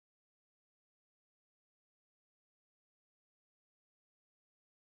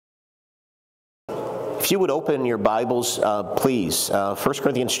If you would open your Bibles, please, 1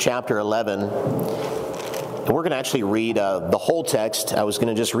 Corinthians chapter 11. And we're going to actually read the whole text. I was going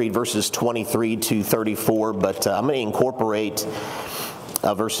to just read verses 23 to 34, but I'm going to incorporate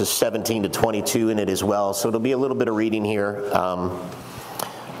verses 17 to 22 in it as well. So it'll be a little bit of reading here.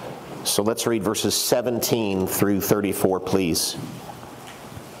 So let's read verses 17 through 34, please.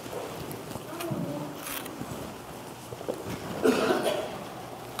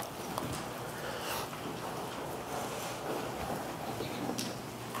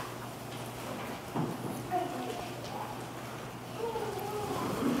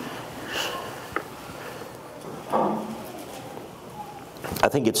 I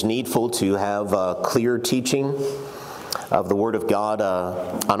think it's needful to have clear teaching of the Word of God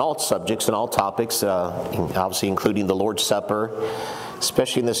on all subjects and all topics, obviously including the Lord's Supper,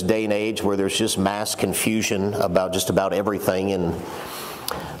 especially in this day and age where there's just mass confusion about just about everything, and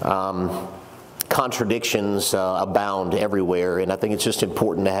contradictions abound everywhere. And I think it's just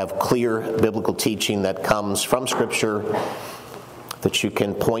important to have clear biblical teaching that comes from Scripture, that you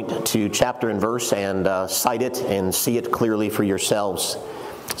can point to chapter and verse and cite it and see it clearly for yourselves.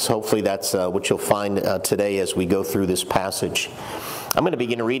 So hopefully that's what you'll find today as we go through this passage. I'm going to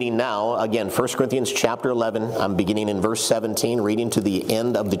begin reading now, again, 1 Corinthians chapter 11. I'm beginning in verse 17, reading to the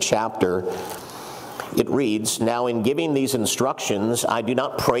end of the chapter. It reads, "Now in giving these instructions, I do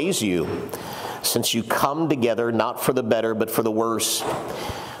not praise you, since you come together not for the better, but for the worse.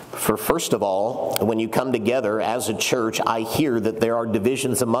 For first of all, when you come together as a church, I hear that there are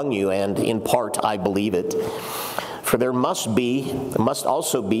divisions among you, and in part I believe it. For there must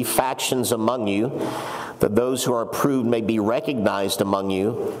also be factions among you, that those who are approved may be recognized among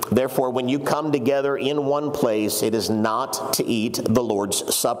you. Therefore, when you come together in one place, it is not to eat the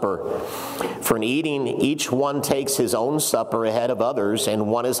Lord's Supper. For in eating, each one takes his own supper ahead of others,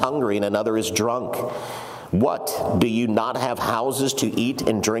 and one is hungry and another is drunk. What? Do you not have houses to eat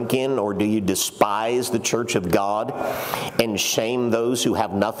and drink in, or do you despise the church of God and shame those who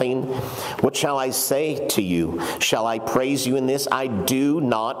have nothing? What shall I say to you? Shall I praise you in this? I do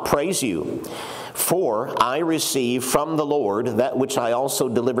not praise you. For I received from the Lord that which I also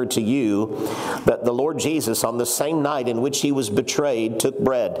delivered to you, that the Lord Jesus, on the same night in which he was betrayed, took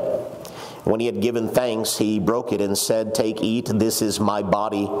bread. When he had given thanks, he broke it and said, 'Take, eat, this is my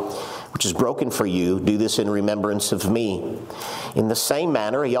body, which is broken for you. Do this in remembrance of me.' In the same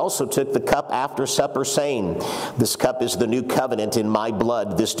manner, he also took the cup after supper, saying, 'This cup is the new covenant in my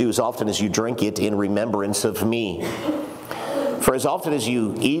blood. This do as often as you drink it in remembrance of me. For as often as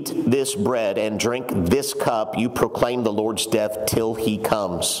you eat this bread and drink this cup, you proclaim the Lord's death till he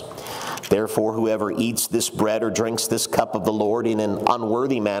comes. Therefore, whoever eats this bread or drinks this cup of the Lord in an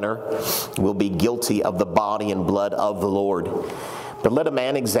unworthy manner will be guilty of the body and blood of the Lord. But let a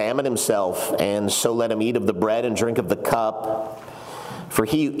man examine himself, and so let him eat of the bread and drink of the cup. For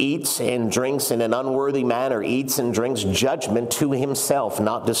he who eats and drinks in an unworthy manner eats and drinks judgment to himself,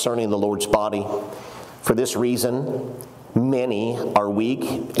 not discerning the Lord's body. For this reason, many are weak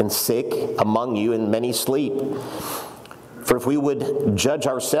and sick among you, and many sleep. For if we would judge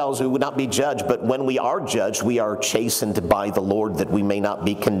ourselves, we would not be judged. But when we are judged, we are chastened by the Lord, that we may not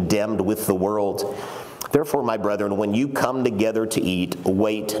be condemned with the world. Therefore, my brethren, when you come together to eat,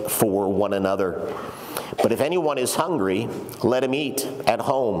 wait for one another. But if anyone is hungry, let him eat at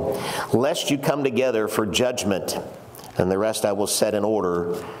home, lest you come together for judgment. And the rest I will set in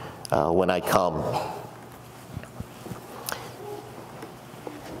order when I come."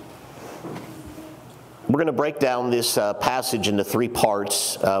 We're going to break down this passage into three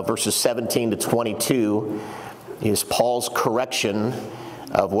parts. Verses 17 to 22 is Paul's correction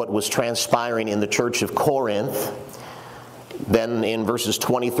of what was transpiring in the church of Corinth. Then in verses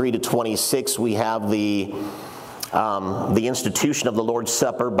 23 to 26, we have the institution of the Lord's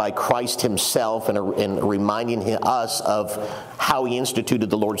Supper by Christ himself, and reminding us of how he instituted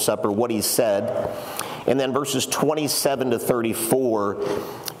the Lord's Supper, what he said. And then verses 27 to 34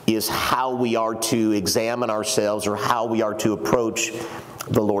 is how we are to examine ourselves, or how we are to approach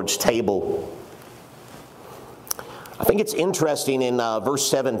the Lord's table. I think it's interesting in verse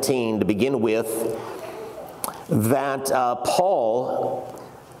 17 to begin with that Paul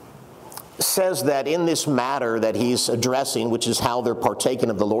says that in this matter that he's addressing, which is how they're partaking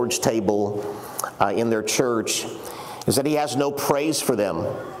of the Lord's table in their church, is that he has no praise for them.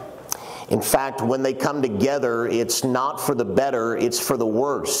 In fact, when they come together, it's not for the better, it's for the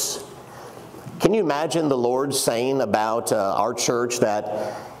worse. Can you imagine the Lord saying about our church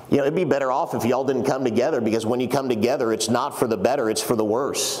that, it'd be better off if y'all didn't come together, because when you come together, it's not for the better, it's for the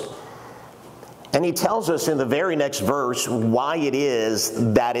worse. And he tells us in the very next verse why it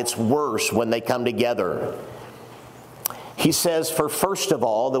is that it's worse when they come together. He says, for first of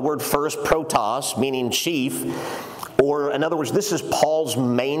all, the word first, protos, meaning chief, or in other words, this is Paul's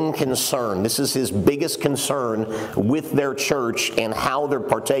main concern. This is his biggest concern with their church and how they're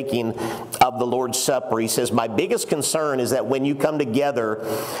partaking of the Lord's Supper. He says, my biggest concern is that when you come together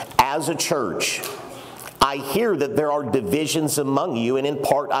as a church, I hear that there are divisions among you, and in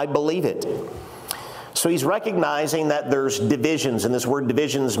part I believe it. So he's recognizing that there's divisions, and this word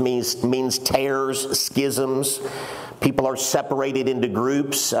divisions means tears, schisms. People are separated into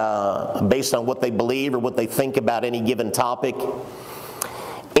groups based on what they believe or what they think about any given topic.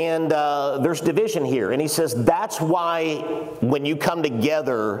 And there's division here. And he says that's why when you come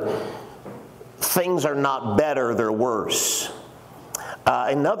together, things are not better, they're worse.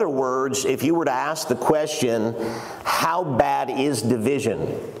 In other words, if you were to ask the question, how bad is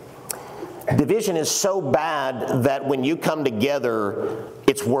division? Division is so bad that when you come together,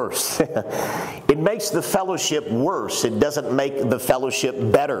 it's worse. It makes the fellowship worse. It doesn't make the fellowship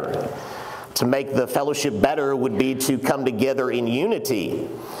better. To make the fellowship better would be to come together in unity.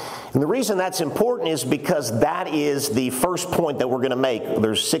 And the reason that's important is because that is the first point that we're going to make.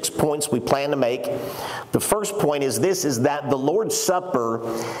 There's 6 points we plan to make. The first point is this, is that the Lord's Supper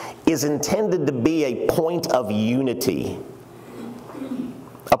is intended to be a point of unity.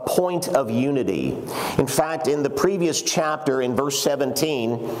 A point of unity. In fact, in the previous chapter, in verse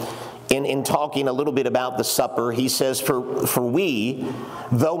 17, in talking a little bit about the supper, he says, For we,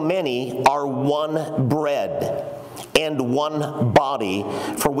 though many, are one bread and one body,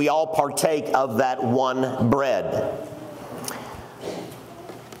 for we all partake of that one bread.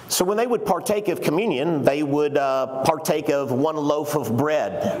 So when they would partake of communion, they would partake of one loaf of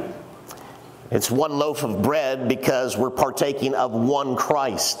bread. It's one loaf of bread because we're partaking of one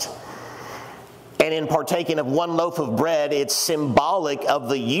Christ. And in partaking of one loaf of bread, it's symbolic of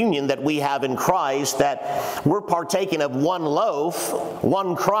the union that we have in Christ, that we're partaking of one loaf,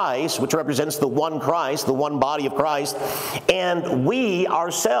 one Christ, which represents the one Christ, the one body of Christ, and we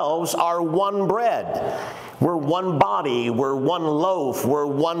ourselves are one bread. We're one body, we're one loaf, we're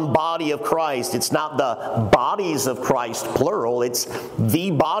one body of Christ. It's not the bodies of Christ, plural, it's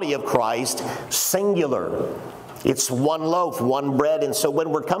the body of Christ, singular. It's one loaf, one bread. And so when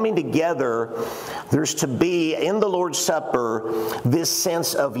we're coming together, there's to be, in the Lord's Supper, this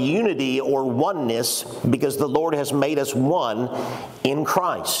sense of unity or oneness, because the Lord has made us one in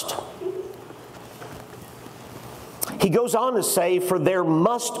Christ. He goes on to say, for there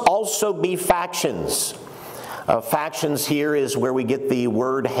must also be factions. Factions here is where we get the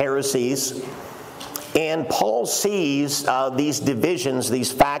word heresies. And Paul sees these divisions,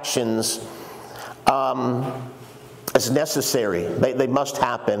 these factions, as necessary. They must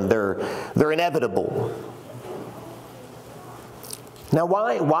happen. They're inevitable. Now,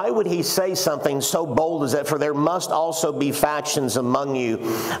 why would he say something so bold as that? For there must also be factions among you.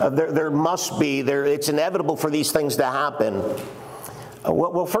 There must be. It's inevitable for these things to happen.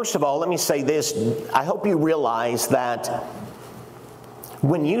 Well, first of all, let me say this. I hope you realize that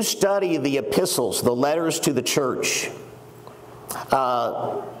when you study the epistles, the letters to the church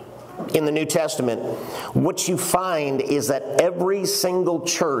in the New Testament, what you find is that every single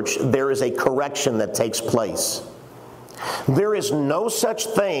church, there is a correction that takes place. There is no such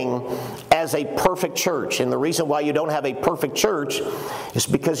thing as a perfect church. And the reason why you don't have a perfect church is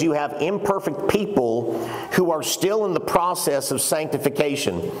because you have imperfect people who are still in the process of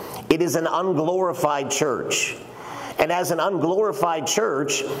sanctification. It is an unglorified church. And as an unglorified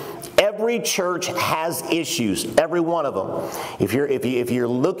church, every church has issues, every one of them. If you're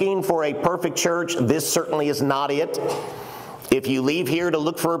looking for a perfect church, this certainly is not it. If you leave here to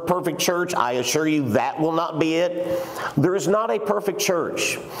look for a perfect church, I assure you that will not be it. There is not a perfect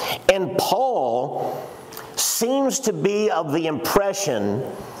church. And Paul seems to be of the impression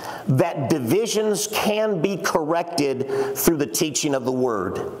that divisions can be corrected through the teaching of the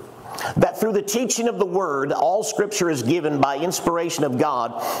Word. That through the teaching of the Word, all Scripture is given by inspiration of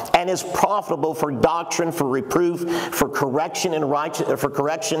God and is profitable for doctrine, for reproof, for correction and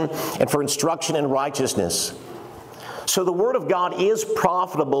for instruction in righteousness. So the Word of God is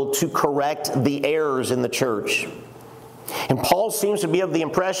profitable to correct the errors in the church. And Paul seems to be of the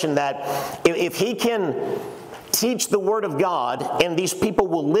impression that if he can teach the Word of God and these people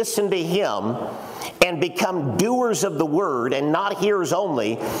will listen to him and become doers of the Word and not hearers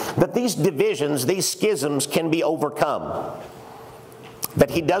only, that these divisions, these schisms can be overcome. That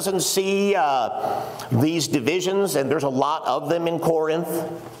he doesn't see these divisions, and there's a lot of them in Corinth.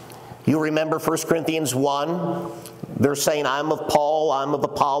 You'll remember 1 Corinthians 1. They're saying, I'm of Paul, I'm of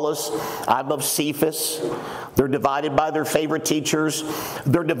Apollos, I'm of Cephas. They're divided by their favorite teachers.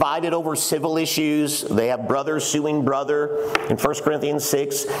 They're divided over civil issues. They have brother suing brother in 1 Corinthians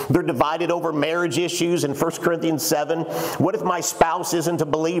 6. They're divided over marriage issues in 1 Corinthians 7. What if my spouse isn't a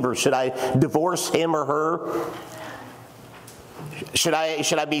believer? Should I divorce him or her? Should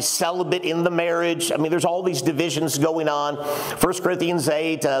I be celibate in the marriage? I mean, there's all these divisions going on. 1 Corinthians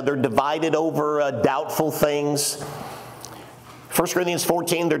 8, they're divided over doubtful things. 1 Corinthians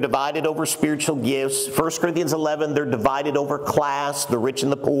 14, they're divided over spiritual gifts. 1 Corinthians 11, they're divided over class, the rich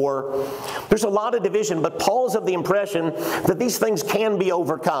and the poor. There's a lot of division, but Paul is of the impression that these things can be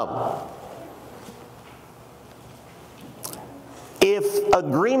overcome. If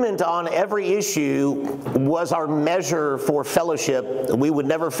agreement on every issue was our measure for fellowship, we would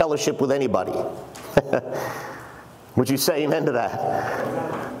never fellowship with anybody. Would you say amen to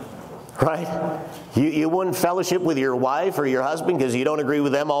that? Right? You wouldn't fellowship with your wife or your husband because you don't agree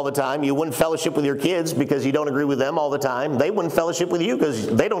with them all the time. You wouldn't fellowship with your kids because you don't agree with them all the time. They wouldn't fellowship with you because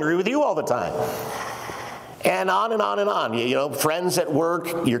they don't agree with you all the time. And on and on and on. You know, friends at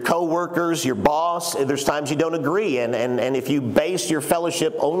work, your co-workers, your boss, there's times you don't agree. And if you base your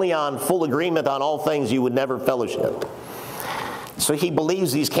fellowship only on full agreement on all things, you would never fellowship. So he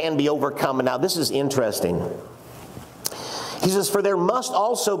believes these can be overcome. And now this is interesting. He says, for there must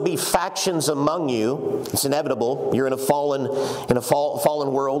also be factions among you. It's inevitable. You're in a fallen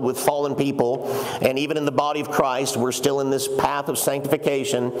world with fallen people. And even in the body of Christ, we're still in this path of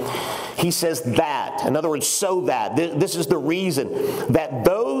sanctification. He says that. In other words, so that. This is the reason. That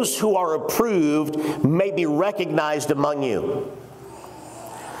those who are approved may be recognized among you.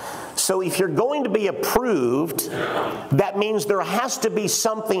 So if you're going to be approved, that means there has to be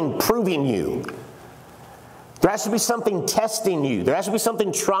something proving you. There has to be something testing you. There has to be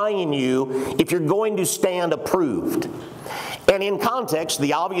something trying you if you're going to stand approved. And in context,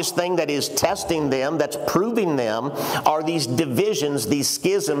 the obvious thing that is testing them, that's proving them, are these divisions, these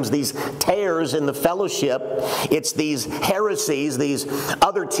schisms, these tears in the fellowship. It's these heresies, these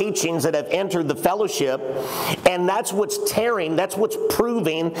other teachings that have entered the fellowship. And that's what's tearing, that's what's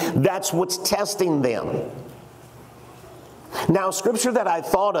proving, that's what's testing them. Now, scripture that I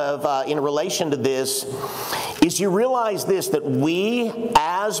thought of in relation to this is you realize this, that we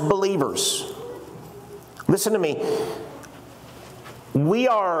as believers, listen to me,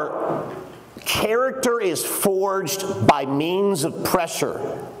 character is forged by means of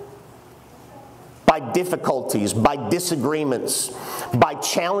pressure, by difficulties, by disagreements, by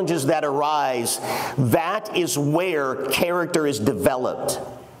challenges that arise. That is where character is developed.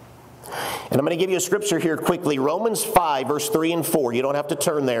 And I'm going to give you a scripture here quickly. Romans 5, verse 3 and 4. You don't have to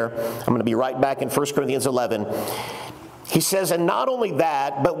turn there. I'm going to be right back in 1 Corinthians 11. He says, and not only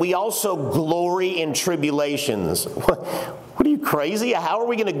that, but we also glory in tribulations. What are you, crazy? How are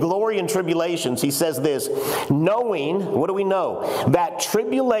we going to glory in tribulations? He says this, knowing, what do we know? That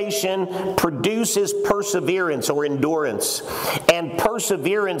tribulation produces perseverance or endurance, and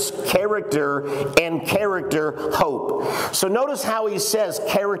perseverance, character, and character, hope. So notice how he says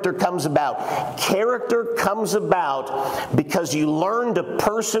character comes about. Character comes about because you learn to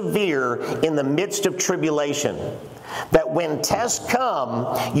persevere in the midst of tribulation. That when tests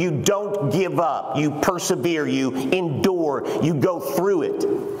come, you don't give up. You persevere, you endure, you go through it.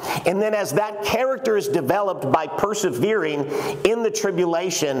 And then as that character is developed by persevering in the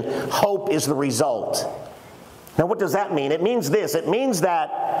tribulation, hope is the result. Now what does that mean? It means this. It means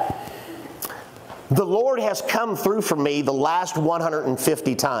that the Lord has come through for me the last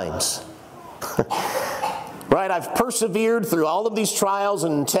 150 times. Right, I've persevered through all of these trials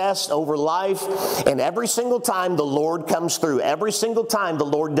and tests over life, and every single time the Lord comes through. Every single time the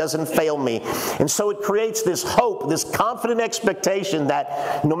Lord doesn't fail me. And so it creates this hope, this confident expectation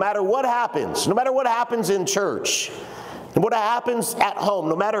that no matter what happens in church, and what happens at home,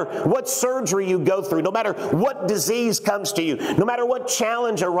 no matter what surgery you go through, no matter what disease comes to you, no matter what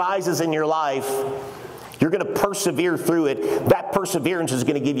challenge arises in your life, you're going to persevere through it. That perseverance is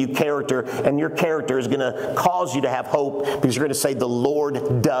going to give you character, and your character is going to cause you to have hope because you're going to say, the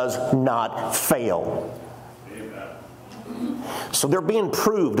Lord does not fail. Amen. So they're being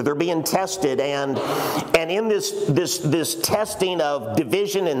proved, they're being tested, and in this testing of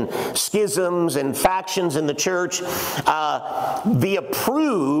division and schisms and factions in the church, the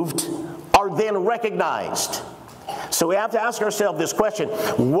approved are then recognized. So we have to ask ourselves this question,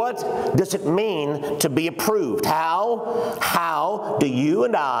 what does it mean to be approved? How do you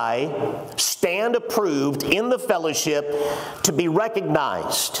and I stand approved in the fellowship to be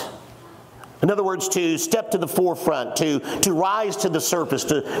recognized? In other words, to step to the forefront, to rise to the surface,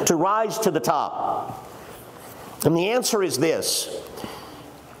 to rise to the top. And the answer is this.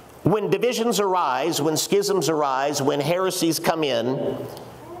 When divisions arise, when schisms arise, when heresies come in,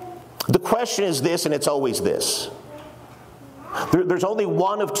 the question is this, and it's always this. There's only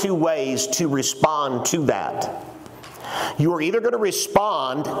one of two ways to respond to that. You are either going to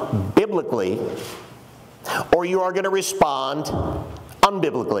respond biblically, or you are going to respond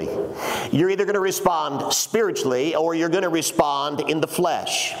unbiblically. You're either going to respond spiritually, or you're going to respond in the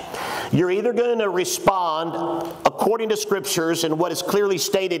flesh. You're either going to respond according to Scriptures and what is clearly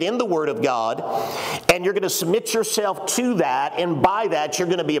stated in the Word of God, and you're going to submit yourself to that, and by that you're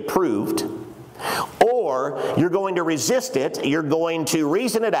going to be approved. Or you're going to resist it, you're going to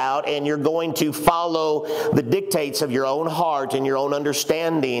reason it out, and you're going to follow the dictates of your own heart and your own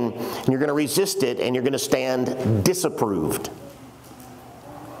understanding, and you're going to resist it, and you're going to stand disapproved.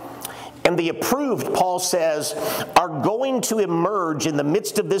 And the approved, Paul says, are going to emerge in the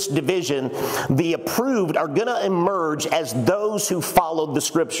midst of this division. The approved are going to emerge as those who followed the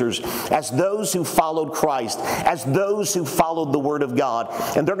Scriptures, as those who followed Christ, as those who followed the Word of God.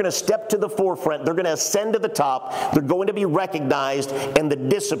 And they're going to step to the forefront. They're going to ascend to the top. They're going to be recognized, and the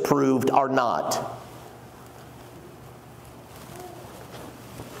disapproved are not.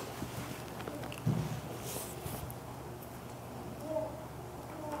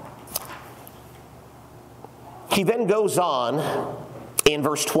 He then goes on in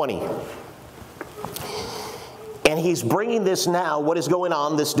verse 20. And he's bringing this now, what is going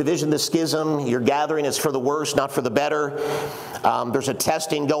on, this division, this schism, your gathering is for the worse, not for the better. There's a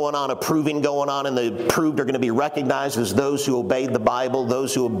testing going on, a proving going on, and the approved are going to be recognized as those who obeyed the Bible,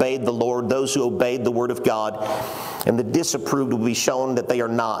 those who obeyed the Lord, those who obeyed the Word of God. And the disapproved will be shown that they are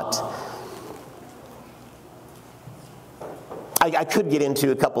not. I could get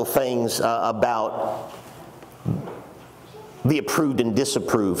into a couple of things about the approved and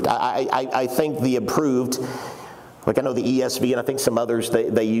disapproved. I think the approved, like I know the ESV and I think some others,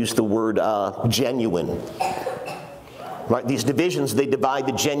 they use the word genuine. Right? These divisions, they divide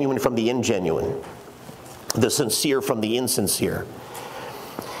the genuine from the ingenuine, the sincere from the insincere.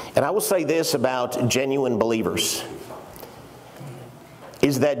 And I will say this about genuine believers,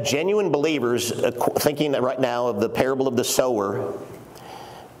 is that genuine believers, thinking right now of the parable of the sower,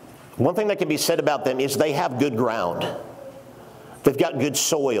 one thing that can be said about them is they have good ground. They've got good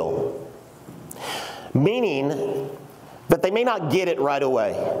soil. Meaning that they may not get it right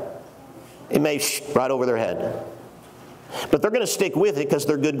away. It may right over their head. But they're going to stick with it because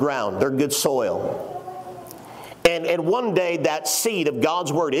they're good ground. They're good soil. And one day that seed of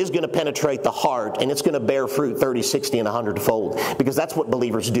God's Word is going to penetrate the heart, and it's going to bear fruit 30, 60, and 100-fold. Because that's what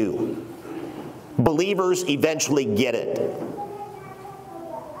believers do. Believers eventually get it.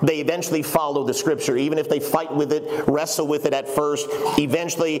 They eventually follow the Scripture. Even if they fight with it, wrestle with it at first,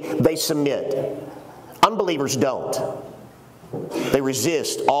 eventually they submit. Unbelievers don't. They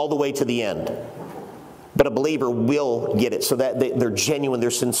resist all the way to the end. But a believer will get it, so that they're genuine,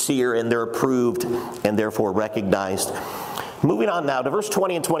 they're sincere, and they're approved, and therefore recognized. Moving on now to verse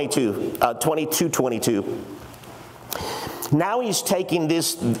 20 and 22. Now he's taking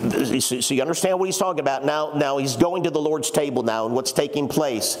this, so you understand what he's talking about. Now he's going to the Lord's table now and what's taking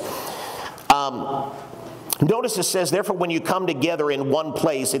place. Notice it says, therefore when you come together in one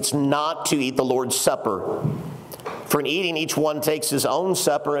place, it's not to eat the Lord's Supper. For in eating, each one takes his own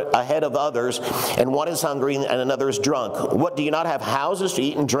supper ahead of others, and one is hungry and another is drunk. What, do you not have houses to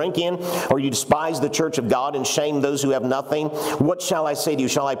eat and drink in? Or you despise the church of God and shame those who have nothing? What shall I say to you?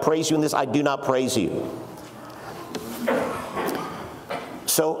 Shall I praise you in this? I do not praise you.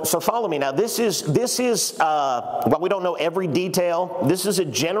 So follow me now. This is well, we don't know every detail. This is a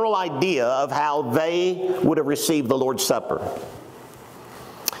general idea of how they would have received the Lord's Supper.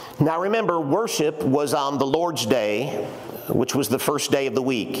 Now remember, worship was on the Lord's Day, which was the first day of the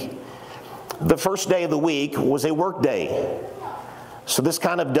week. The first day of the week was a work day. So this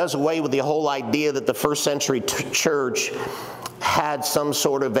kind of does away with the whole idea that the first century church had some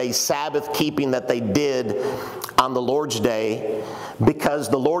sort of a Sabbath keeping that they did on the Lord's Day, because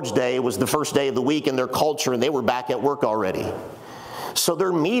the Lord's Day was the first day of the week in their culture and they were back at work already. So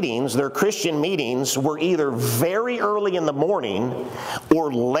their meetings, their Christian meetings, were either very early in the morning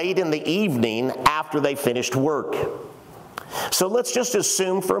or late in the evening after they finished work. So let's just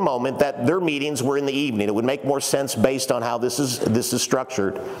assume for a moment that their meetings were in the evening. It would make more sense based on how this is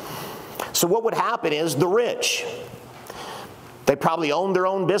structured. So what would happen is the rich, They probably owned their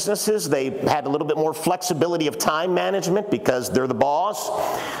own businesses. They had a little bit more flexibility of time management because they're the boss.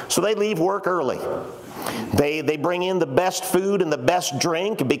 So they leave work early. They bring in the best food and the best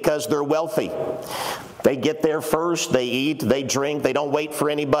drink because they're wealthy. They get there first, they eat, they drink, they don't wait for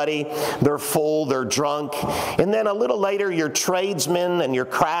anybody. They're full, they're drunk. And then a little later, your tradesmen and your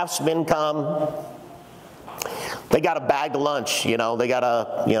craftsmen come. They got a bag of lunch, they got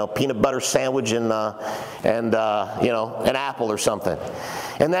a peanut butter sandwich and an apple or something.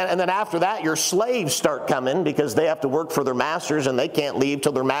 And then after that, your slaves start coming because they have to work for their masters and they can't leave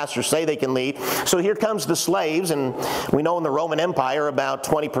till their masters say they can leave. So here comes the slaves, and we know in the Roman Empire about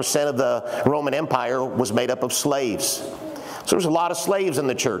 20% of the Roman Empire was made up of slaves. So there's a lot of slaves in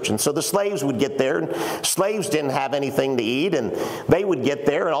the church. And so the slaves would get there, and slaves didn't have anything to eat, and they would get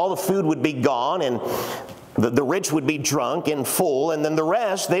there and all the food would be gone, and the rich would be drunk and full, and then the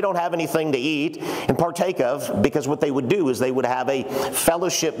rest, they don't have anything to eat and partake of, because what they would do is they would have a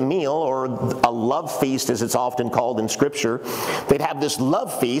fellowship meal, or a love feast as it's often called in Scripture. They'd have this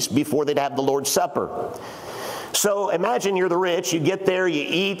love feast before they'd have the Lord's Supper. So imagine you're the rich, you get there, you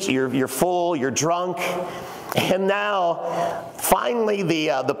eat, you're full, you're drunk, and now finally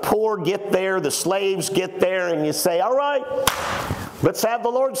the poor get there, the slaves get there, and you say, all right, let's have the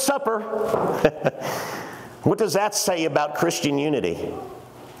Lord's Supper. What does that say about Christian unity?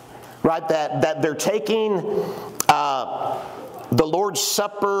 Right, that they're taking the Lord's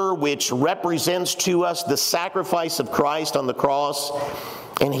Supper, which represents to us the sacrifice of Christ on the cross,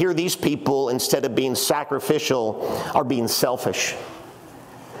 and here these people, instead of being sacrificial, are being selfish.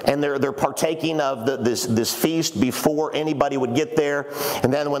 And they're partaking of this feast before anybody would get there.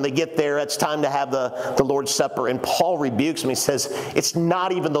 And then when they get there, it's time to have the Lord's Supper. And Paul rebukes them. He says, it's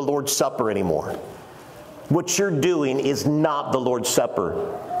not even the Lord's Supper anymore. What you're doing is not the Lord's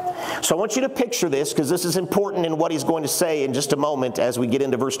Supper. So I want you to picture this, because this is important in what he's going to say in just a moment as we get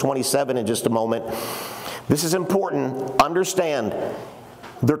into verse 27 in just a moment. This is important. Understand,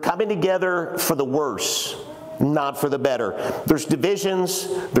 they're coming together for the worse, not for the better. There's divisions,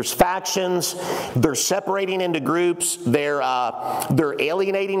 there's factions, they're separating into groups, they're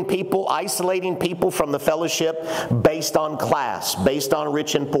alienating people, isolating people from the fellowship based on class, based on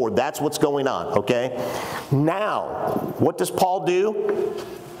rich and poor. That's what's going on, okay? Now, what does Paul do?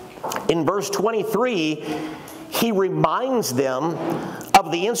 In verse 23, he reminds them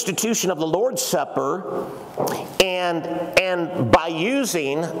of the institution of the Lord's Supper, and by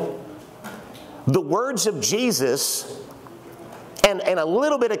using the words of Jesus and a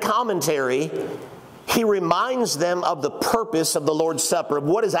little bit of commentary, he reminds them of the purpose of the Lord's Supper, of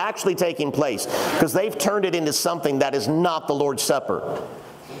what is actually taking place, because they've turned it into something that is not the Lord's Supper.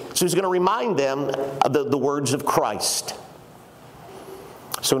 So he's going to remind them of the words of Christ.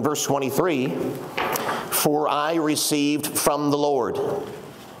 So in verse 23, for I received from the Lord.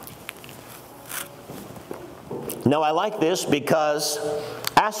 Now I like this because,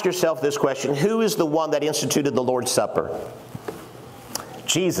 ask yourself this question: who is the one that instituted the Lord's Supper?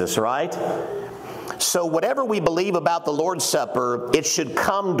 Jesus, right? So whatever we believe about the Lord's Supper, it should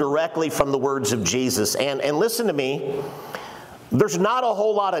come directly from the words of Jesus. And listen to me, there's not a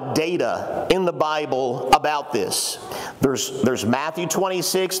whole lot of data in the Bible about this. There's Matthew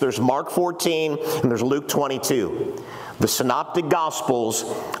 26, there's Mark 14, and there's Luke 22. The Synoptic Gospels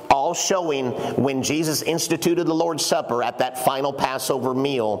all showing when Jesus instituted the Lord's Supper at that final Passover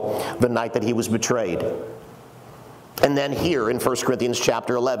meal, the night that he was betrayed. And then here in 1 Corinthians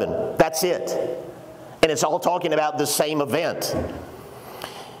chapter 11. That's it. And it's all talking about the same event.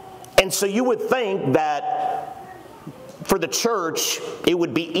 And so you would think that for the church, it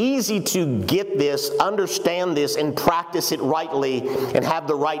would be easy to get this, understand this, and practice it rightly and have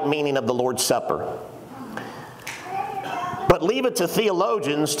the right meaning of the Lord's Supper. But leave it to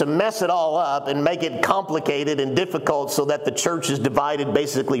theologians to mess it all up and make it complicated and difficult so that the church is divided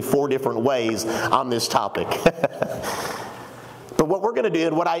basically 4 different ways on this topic. But what we're going to do,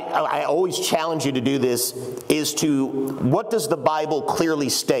 and what I always challenge you to do this, is what does the Bible clearly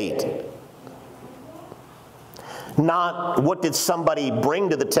state? Not what did somebody bring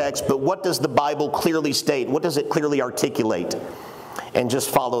to the text, but what does the Bible clearly state? What does it clearly articulate? And just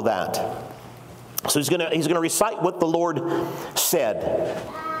follow that. So he's going to recite what the Lord said.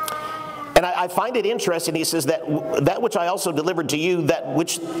 And I find it interesting. He says that which I also delivered to you,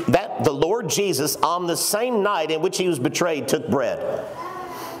 that the Lord Jesus on the same night in which he was betrayed took bread.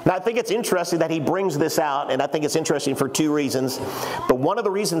 Now I think it's interesting that he brings this out, and I think it's interesting for 2 reasons. But one of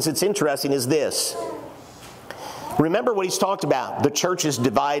the reasons it's interesting is this. Remember what he's talked about. The church is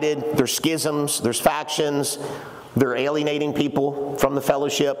divided. There's schisms. There's factions. They're alienating people from the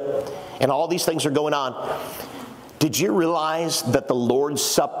fellowship. And all these things are going on. Did you realize that the Lord's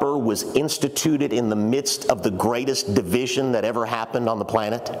Supper was instituted in the midst of the greatest division that ever happened on the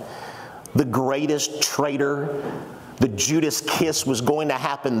planet? The greatest traitor, the Judas kiss, was going to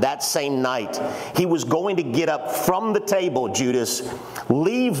happen that same night. He was going to get up from the table, Judas,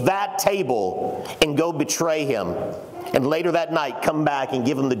 leave that table, and go betray him. And later that night, come back and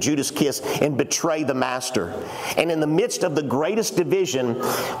give him the Judas kiss and betray the Master. And in the midst of the greatest division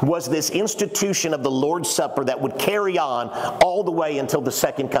was this institution of the Lord's Supper that would carry on all the way until the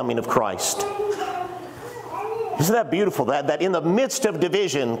second coming of Christ. Isn't that beautiful? That in the midst of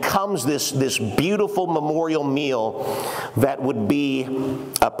division comes this beautiful memorial meal that would be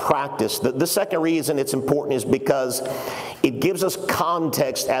a practice. The second reason it's important is because it gives us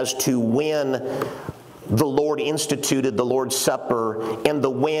context as to when the Lord instituted the Lord's Supper, and the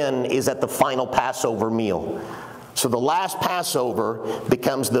when is at the final Passover meal. So the last Passover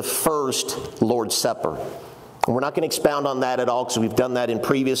becomes the first Lord's Supper. And we're not going to expound on that at all because we've done that in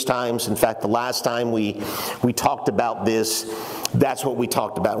previous times. In fact, the last time we talked about this, that's what we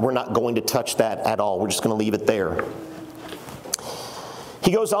talked about. We're not going to touch that at all. We're just going to leave it there.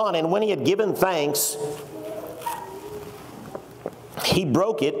 He goes on, and when he had given thanks, he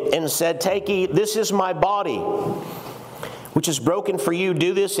broke it and said, "Take, eat, this is my body, which is broken for you.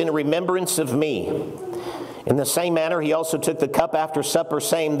 Do this in remembrance of me." In the same manner, he also took the cup after supper,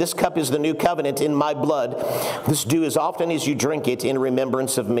 saying, "This cup is the new covenant in my blood. This do as often as you drink it in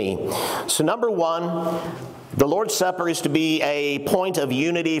remembrance of me." So number one, the Lord's Supper is to be a point of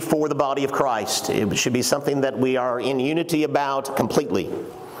unity for the body of Christ. It should be something that we are in unity about completely.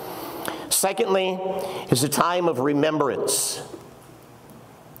 Secondly, it's a time of remembrance.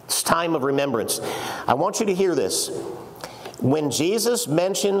 It's time of remembrance. I want you to hear this. When Jesus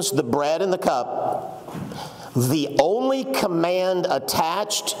mentions the bread and the cup, the only command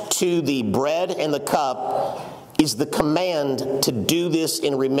attached to the bread and the cup is the command to do this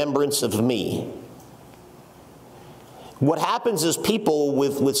in remembrance of me. What happens is people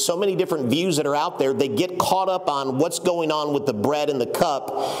with so many different views that are out there, they get caught up on what's going on with the bread and the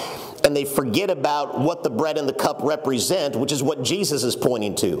cup, and they forget about what the bread and the cup represent, which is what Jesus is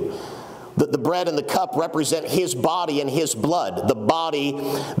pointing to. The bread and the cup represent His body and His blood, the body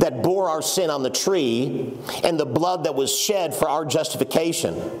that bore our sin on the tree and the blood that was shed for our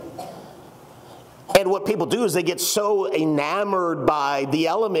justification. And what people do is they get so enamored by the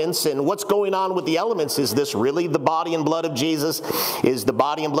elements and what's going on with the elements. Is this really the body and blood of Jesus? Is the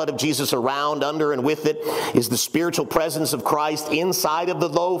body and blood of Jesus around, under, and with it? Is the spiritual presence of Christ inside of the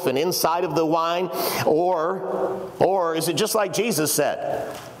loaf and inside of the wine? Or is it just like Jesus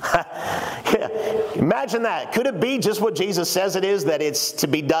said? Imagine that. Could it be just what Jesus says it is, that it's to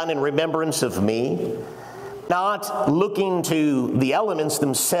be done in remembrance of me? Not looking to the elements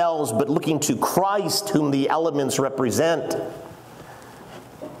themselves, but looking to Christ, whom the elements represent.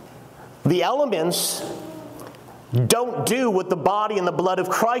 The elements don't do what the body and the blood of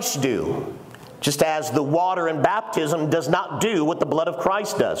Christ do, just as the water in baptism does not do what the blood of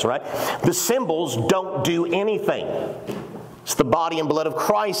Christ does, right? The symbols don't do anything. It's the body and blood of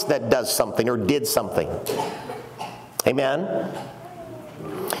Christ that does something or did something. Amen?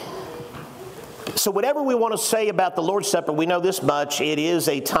 So whatever we want to say about the Lord's Supper, we know this much: it is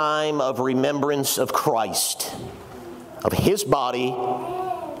a time of remembrance of Christ, of His body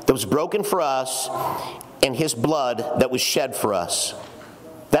that was broken for us and His blood that was shed for us.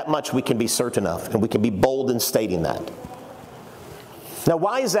 That much we can be certain of, and we can be bold in stating that. Now,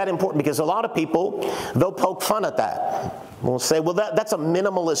 why is that important? Because a lot of people, they'll poke fun at that. We'll say, well, that's a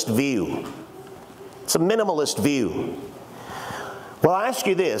minimalist view. It's a minimalist view. Well, I ask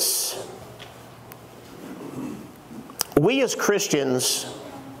you this. We as Christians,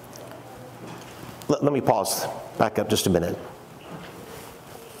 let me pause, back up just a minute.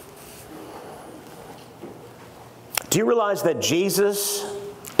 Do you realize that Jesus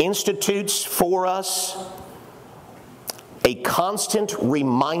institutes for us a constant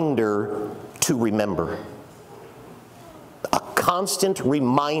reminder to remember? A constant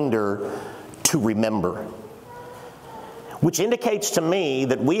reminder to remember. Which indicates to me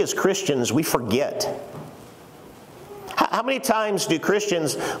that we as Christians, we forget. How many times do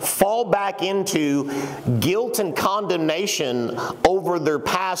Christians fall back into guilt and condemnation over their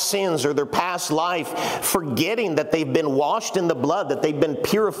past sins or their past life, forgetting that they've been washed in the blood, that they've been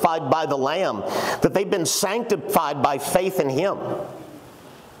purified by the Lamb, that they've been sanctified by faith in Him?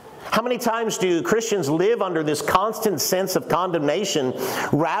 How many times do Christians live under this constant sense of condemnation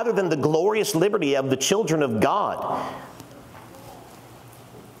rather than the glorious liberty of the children of God?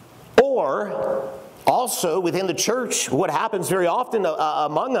 Or also, within the church, what happens very often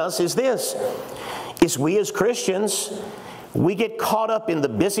among us is this. is we as Christians, we get caught up in the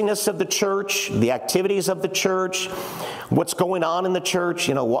busyness of the church, the activities of the church, what's going on in the church.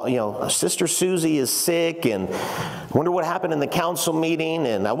 Sister Susie is sick, and I wonder what happened in the council meeting,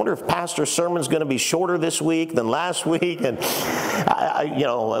 and I wonder if Pastor's sermon's going to be shorter this week than last week, and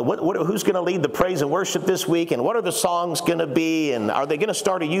who's going to lead the praise and worship this week, and what are the songs going to be, and are they going to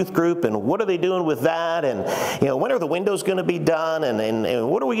start a youth group, and what are they doing with that, and when are the windows going to be done, and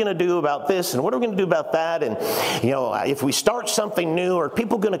what are we going to do about this, and what are we going to do about that, and if we start something new, are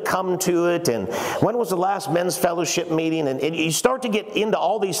people going to come to it, and when was the last men's fellowship meeting, and you start to get into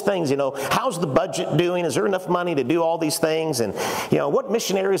all these things. How's the budget doing? Is there enough money to do all these things? And what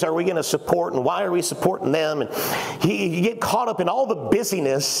missionaries are we going to support, and why are we supporting them? And you get caught up in all the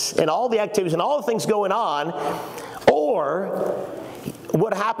busyness and all the activities and all the things going on. Or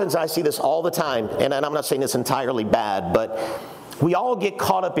what happens, I see this all the time, and I'm not saying it's entirely bad, but we all get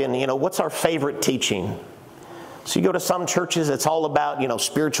caught up in, what's our favorite teaching? So you go to some churches, it's all about,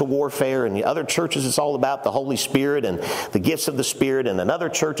 spiritual warfare, and the other churches, it's all about the Holy Spirit and the gifts of the Spirit, and another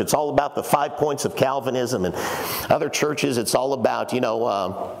church, it's all about the 5 points of Calvinism, and other churches, it's all about,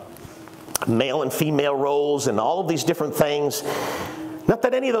 male and female roles and all of these different things. Not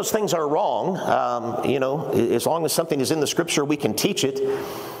that any of those things are wrong, as long as something is in the Scripture, we can teach it.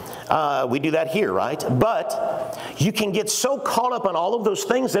 We do that here, right? But you can get so caught up on all of those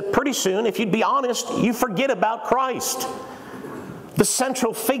things that pretty soon, if you'd be honest, you forget about Christ, the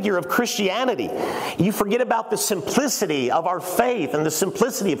central figure of Christianity. You forget about the simplicity of our faith and the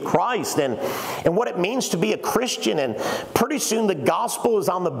simplicity of Christ and what it means to be a Christian. And pretty soon the gospel is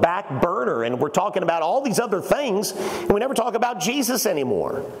on the back burner, and we're talking about all these other things, and we never talk about Jesus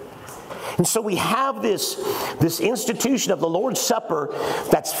anymore. And so we have this institution of the Lord's Supper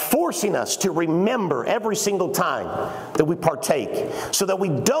that's forcing us to remember every single time that we partake, so that we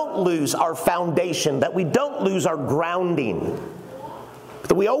don't lose our foundation, that we don't lose our grounding,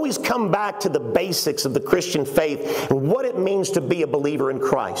 that we always come back to the basics of the Christian faith and what it means to be a believer in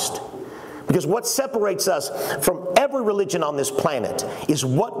Christ. Because what separates us from every religion on this planet is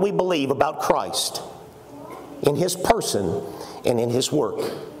what we believe about Christ, in His person and in His work.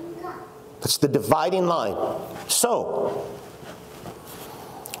 That's the dividing line. So,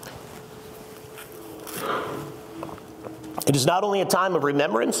 it is not only a time of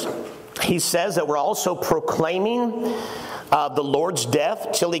remembrance. He says that we're also proclaiming the Lord's death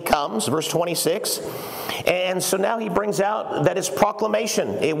till He comes, verse 26. And so now he brings out that it's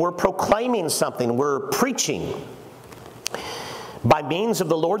proclamation. We're proclaiming something. We're preaching. By means of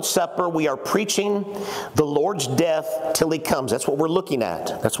the Lord's Supper, we are preaching the Lord's death till He comes. That's what we're looking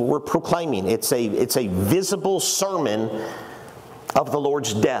at. That's what we're proclaiming. It's a visible sermon of the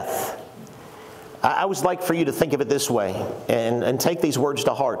Lord's death. I always like for you to think of it this way, and take these words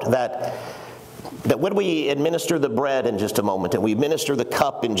to heart, that when we administer the bread in just a moment, and we administer the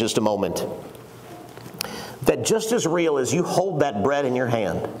cup in just a moment, that just as real as you hold that bread in your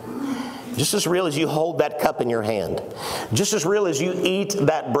hand, just as real as you hold that cup in your hand, just as real as you eat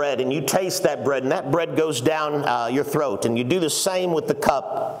that bread and you taste that bread and that bread goes down your throat, and you do the same with the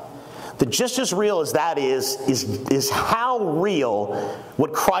cup, that just as real as that is how real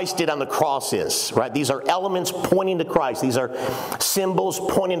what Christ did on the cross is, right? These are elements pointing to Christ. These are symbols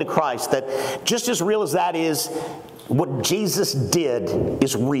pointing to Christ. That just as real as that is, what Jesus did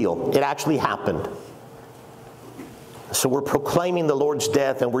is real. It actually happened. So we're proclaiming the Lord's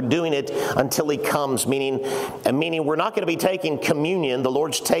death, and we're doing it until He comes, meaning we're not going to be taking communion, the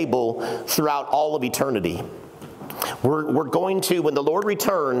Lord's table, throughout all of eternity. We're going to, when the Lord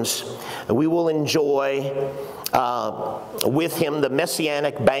returns, we will enjoy with Him the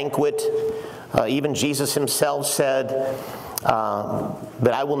Messianic banquet. Even Jesus Himself said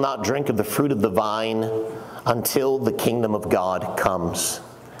that I will not drink of the fruit of the vine until the kingdom of God comes.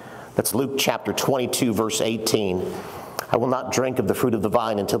 That's Luke chapter 22, verse 18. I will not drink of the fruit of the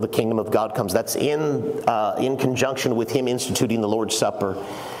vine until the kingdom of God comes. That's in conjunction with Him instituting the Lord's Supper.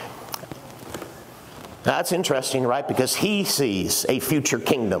 Now, that's interesting, right? Because He sees a future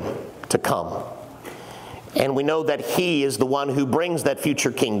kingdom to come. And we know that He is the one who brings that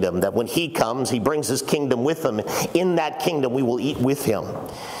future kingdom, that when He comes, He brings His kingdom with Him. In that kingdom, we will eat with Him.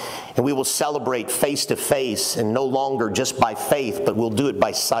 And we will celebrate face to face, and no longer just by faith, but we'll do it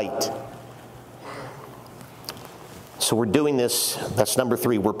by sight. So we're doing this. That's number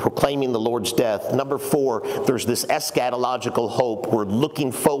 3. We're proclaiming the Lord's death. Number 4, there's this eschatological hope. We're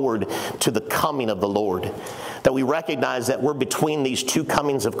looking forward to the coming of the Lord. That we recognize that we're between these two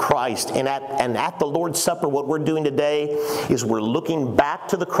comings of Christ. And at the Lord's Supper, what we're doing today is we're looking back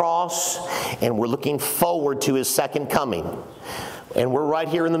to the cross, and we're looking forward to His second coming. And we're right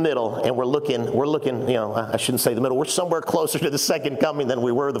here in the middle, and we're looking, you know, I shouldn't say the middle, we're somewhere closer to the second coming than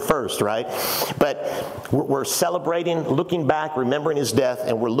we were the first, right? But we're celebrating, looking back, remembering his death,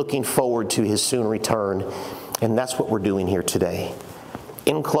 and we're looking forward to his soon return. And that's what we're doing here today.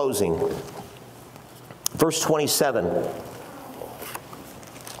 In closing, verse 27.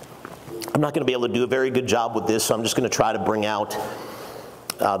 I'm not going to be able to do a very good job with this, so I'm just going to try to bring out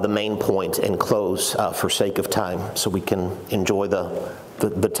the main point and close for sake of time so we can enjoy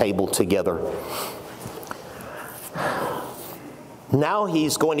the table together. Now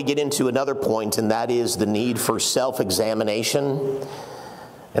he's going to get into another point, and that is the need for self-examination.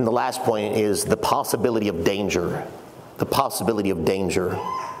 And the last point is the possibility of danger. The possibility of danger.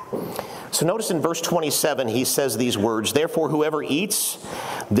 So notice in verse 27, he says these words, "Therefore whoever eats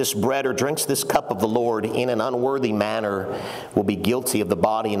this bread or drinks this cup of the Lord in an unworthy manner will be guilty of the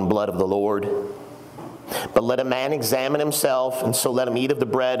body and blood of the Lord. But let a man examine himself, and so let him eat of the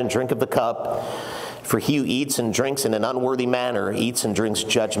bread and drink of the cup. For he who eats and drinks in an unworthy manner eats and drinks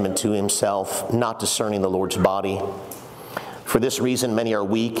judgment to himself, not discerning the Lord's body. For this reason many are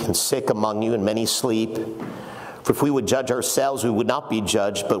weak and sick among you, and many sleep. For if we would judge ourselves, we would not be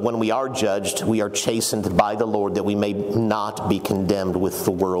judged. But when we are judged, we are chastened by the Lord, that we may not be condemned with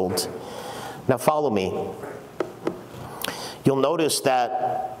the world." Now follow me. You'll notice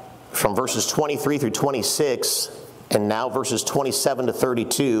that from verses 23 through 26, and now verses 27 to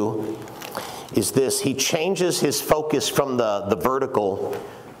 32, is this. He changes his focus from the vertical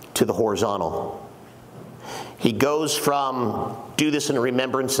to the horizontal. He goes from, "Do this in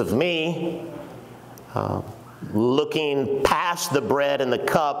remembrance of me," looking past the bread and the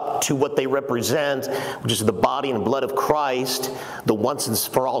cup to what they represent, which is the body and blood of Christ, the once and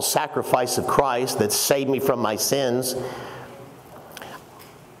for all sacrifice of Christ that saved me from my sins.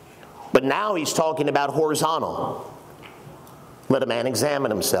 But now he's talking about horizontal. Let a man examine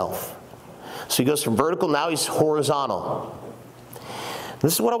himself. So he goes from vertical, now he's horizontal.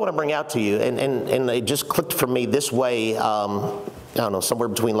 This is what I want to bring out to you, and it just clicked for me this way, I don't know, somewhere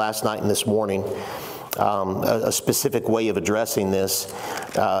between last night and this morning. A specific way of addressing this,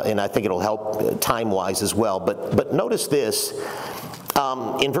 and I think it'll help time-wise as well. But notice this,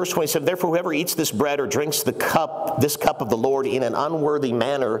 in verse 27, "Therefore whoever eats this bread or drinks this cup of the Lord in an unworthy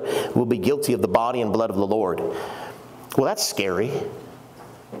manner will be guilty of the body and blood of the Lord." Well, that's scary.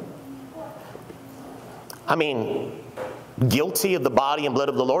 I mean, guilty of the body and blood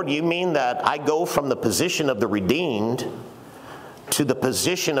of the Lord, you mean that I go from the position of the redeemed to the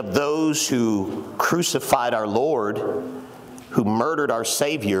position of those who crucified our Lord, who murdered our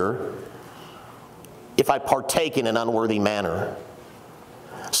Savior, if I partake in an unworthy manner.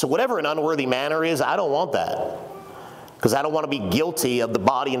 So whatever an unworthy manner is, I don't want that, because I don't want to be guilty of the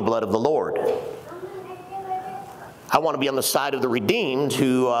body and blood of the Lord. I want to be on the side of the redeemed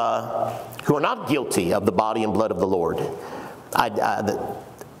who are not guilty of the body and blood of the Lord.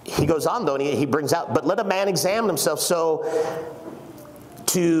 He goes on, though, and he brings out, "But let a man examine himself." So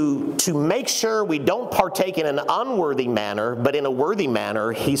to make sure we don't partake in an unworthy manner, but in a worthy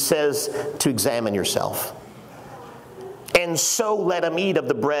manner, he says to examine yourself. "And so let him eat of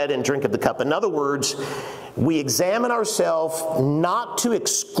the bread and drink of the cup." In other words, we examine ourselves not to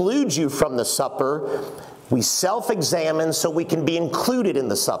exclude you from the supper. We self-examine so we can be included in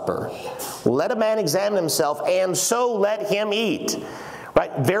the supper. Let a man examine himself, and so let him eat.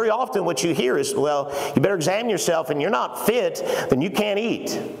 Right? Very often what you hear is, well, you better examine yourself, and you're not fit, then you can't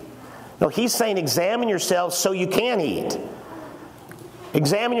eat. No, he's saying examine yourself so you can eat.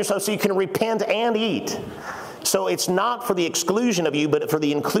 Examine yourself so you can repent and eat. So it's not for the exclusion of you, but for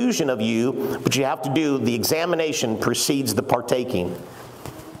the inclusion of you. But you have to do, the examination precedes the partaking.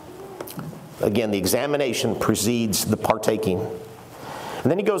 Again, the examination precedes the partaking. And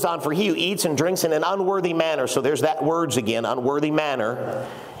then he goes on, "For he who eats and drinks in an unworthy manner," so there's that words again, unworthy manner,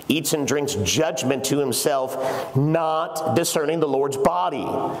 "eats and drinks judgment to himself, not discerning the Lord's body.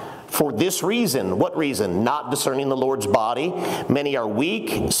 For this reason," what reason? Not discerning the Lord's body, "many are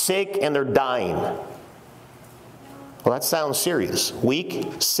weak, sick, and they're dying." Well, that sounds serious.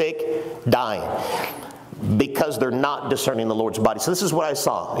 Weak, sick, dying. Because they're not discerning the Lord's body. So this is what I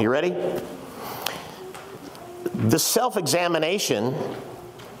saw. Are you ready? The self-examination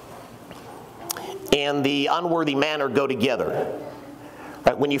and the unworthy manner go together.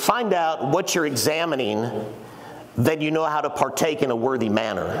 Right? When you find out what you're examining, then you know how to partake in a worthy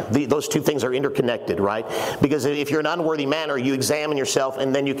manner. Those two things are interconnected, right? Because if you're in an unworthy manner, you examine yourself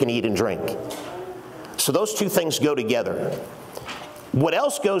and then you can eat and drink. So those two things go together. What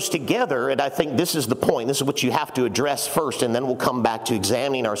else goes together, and I think this is the point, this is what you have to address first, and then we'll come back to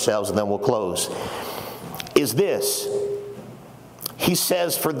examining ourselves and then we'll close, is this. He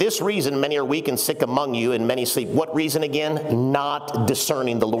says, for this reason, many are weak and sick among you, and many sleep. What reason again? Not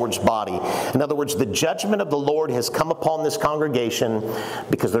discerning the Lord's body. In other words, the judgment of the Lord has come upon this congregation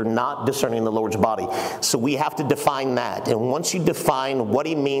because they're not discerning the Lord's body. So we have to define that. And once you define what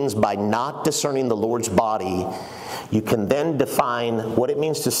he means by not discerning the Lord's body, you can then define what it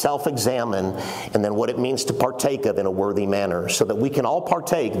means to self-examine and then what it means to partake of in a worthy manner, so that we can all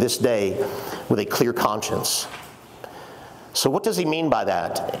partake this day with a clear conscience. So what does he mean by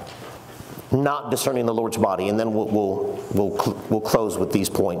that? Not discerning the Lord's body. And then we'll close with these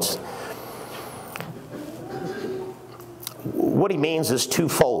points. What he means is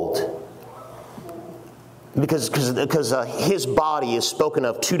twofold. Because his body is spoken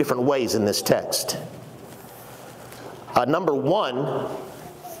of two different ways in this text. Number one,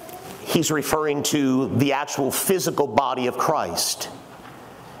 he's referring to the actual physical body of Christ.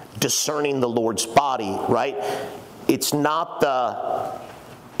 Discerning the Lord's body, right? It's not the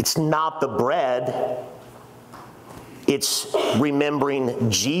bread. It's remembering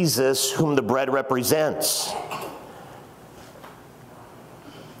Jesus, whom the bread represents.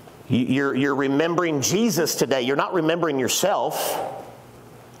 You're remembering Jesus today. You're not remembering yourself.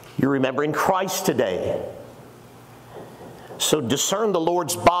 You're remembering Christ today. So discern the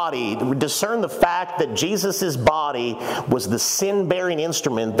Lord's body. Discern the fact that Jesus' body was the sin-bearing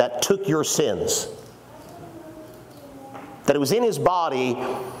instrument that took your sins. That it was in his body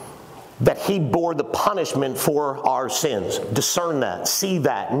that he bore the punishment for our sins. Discern that, see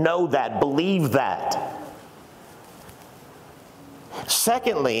that, know that, believe that.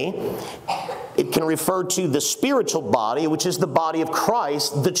 Secondly, it can refer to the spiritual body, which is the body of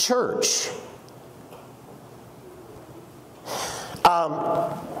Christ, the church.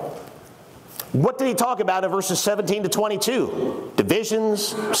 What did he talk about in verses 17 to 22?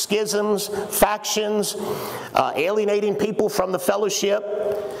 Divisions, schisms, factions, alienating people from the fellowship.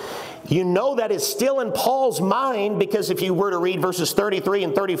 You know that is still in Paul's mind, because if you were to read verses 33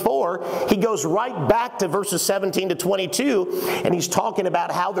 and 34, he goes right back to verses 17 to 22, and he's talking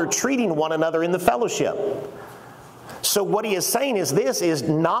about how they're treating one another in the fellowship. So what he is saying is this, is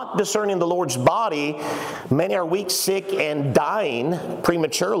not discerning the Lord's body. Many are weak, sick, and dying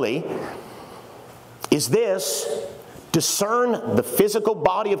prematurely. Is this: discern the physical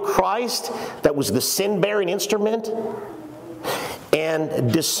body of Christ that was the sin-bearing instrument,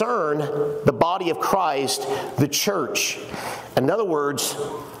 and discern the body of Christ, the church. In other words,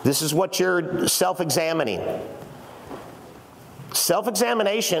 this is what you're self-examining.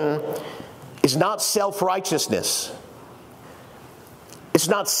 Self-examination is not self-righteousness. It's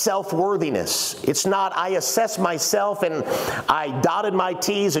not self-worthiness. It's not, I assess myself and I dotted my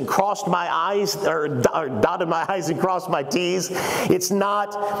T's and crossed my I's, or dotted my I's and crossed my T's. It's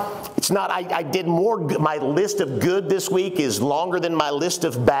not I did more, my list of good this week is longer than my list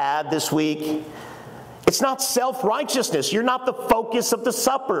of bad this week. It's not self-righteousness. You're not the focus of the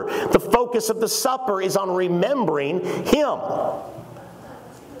supper. The focus of the supper is on remembering him.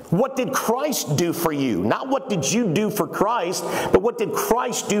 What did Christ do for you? Not what did you do for Christ, but what did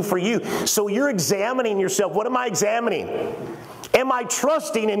Christ do for you? So you're examining yourself. What am I examining? Am I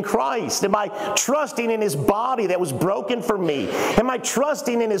trusting in Christ? Am I trusting in his body that was broken for me? Am I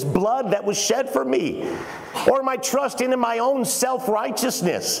trusting in his blood that was shed for me? Or am I trusting in my own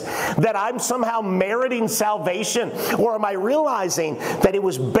self-righteousness, that I'm somehow meriting salvation? Or am I realizing that it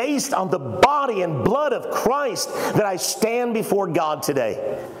was based on the body and blood of Christ that I stand before God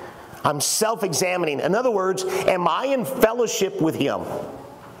today? I'm self-examining. In other words, am I in fellowship with him?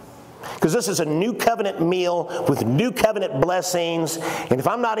 Because this is a new covenant meal with new covenant blessings. And if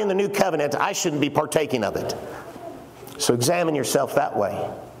I'm not in the new covenant, I shouldn't be partaking of it. So examine yourself that way.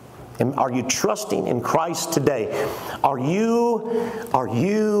 And are you trusting in Christ today? Are you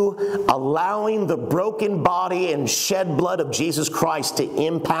allowing the broken body and shed blood of Jesus Christ to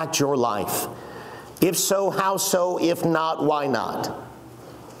impact your life? If so, how so? If not, why not?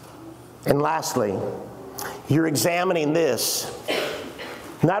 And lastly, you're examining this.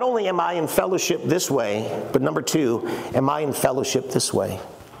 Not only am I in fellowship this way, but number two, am I in fellowship this way?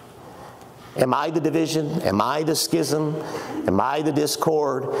 Am I the division? Am I the schism? Am I the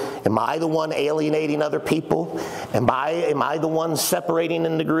discord? Am I the one alienating other people? Am I the one separating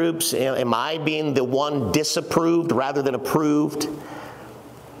into groups? Am I being the one disapproved rather than approved?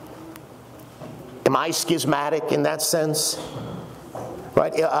 Am I schismatic in that sense?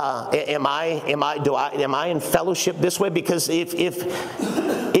 Right? Am I in fellowship this way? Because if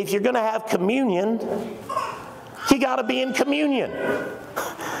you're going to have communion, you got to be in communion.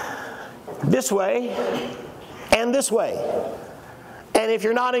 This way and this way. And if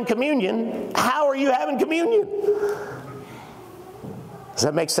you're not in communion, how are you having communion? Does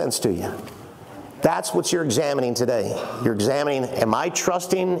that make sense to you? That's what you're examining today. You're examining, am I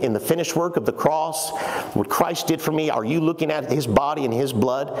trusting in the finished work of the cross? What Christ did for me? Are you looking at His body and His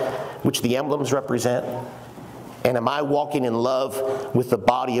blood, which the emblems represent? And am I walking in love with the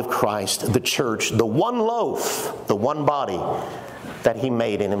body of Christ, the church, the one loaf, the one body that He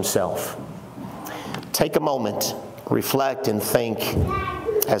made in Himself? Take a moment, reflect, and think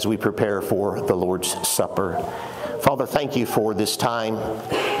as we prepare for the Lord's Supper. Father, thank you for this time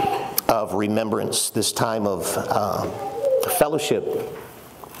of remembrance, this time of fellowship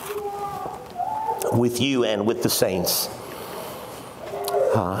with you and with the saints.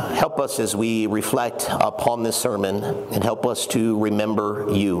 Help us as we reflect upon this sermon, and help us to remember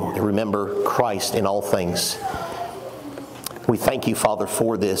you, remember Christ in all things. We thank you, Father,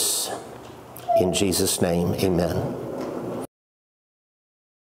 for this. In Jesus' name, amen.